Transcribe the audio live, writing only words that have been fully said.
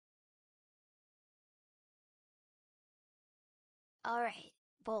Alright,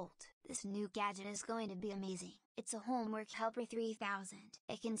 Bolt, this new gadget is going to be amazing. It's a homework helper 3000.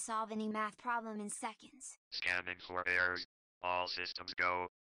 It can solve any math problem in seconds. Scanning for errors. All systems go.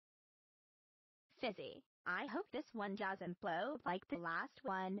 Fizzy, I hope this one doesn't blow like the last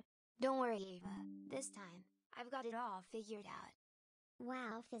one. Don't worry, Ava. This time, I've got it all figured out.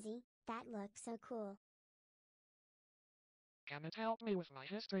 Wow, Fizzy, that looks so cool. Can it help me with my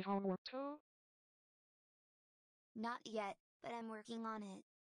history homework too? Not yet, but I'm working on it.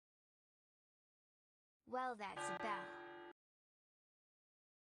 Well, that's a bell.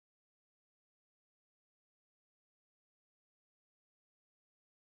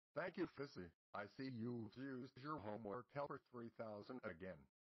 Thank you, Fizzy. I see you've used your homework helper 3000 again.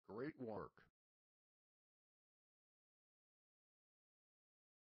 Great work.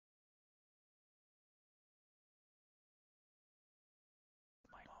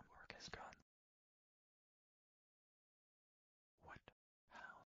 My homework is done. What?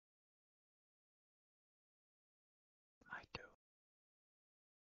 How? I do.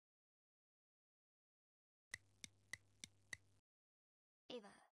 Ava,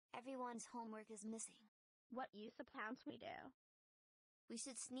 everyone's homework is missing. What you suppose we do? We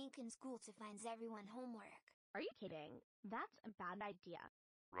should sneak in school to find everyone homework. Are you kidding? That's a bad idea.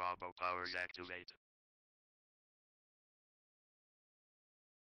 Robo powers activate.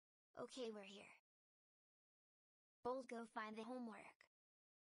 Okay, we're here. Bolt, go find the homework.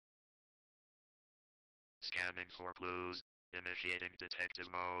 Scanning for clues. Initiating detective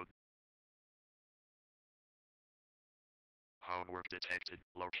mode. Homework detected.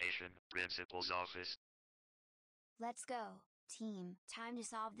 Location, principal's office. Let's go, team. Time to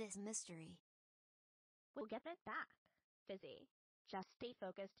solve this mystery. We'll get it back. Fizzy, just stay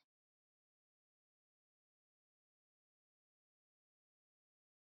focused.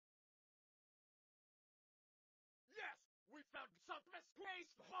 Yes! We found some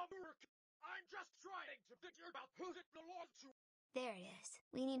misplaced homework! I'm just trying to figure out who it belonged to! There it is.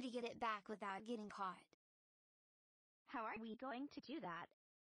 We need to get it back without getting caught. How are we going to do that?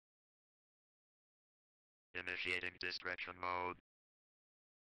 Initiating distraction mode.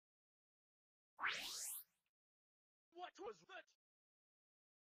 What was that?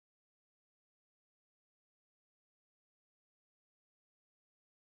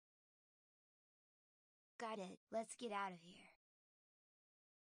 Got it. Let's get out of here.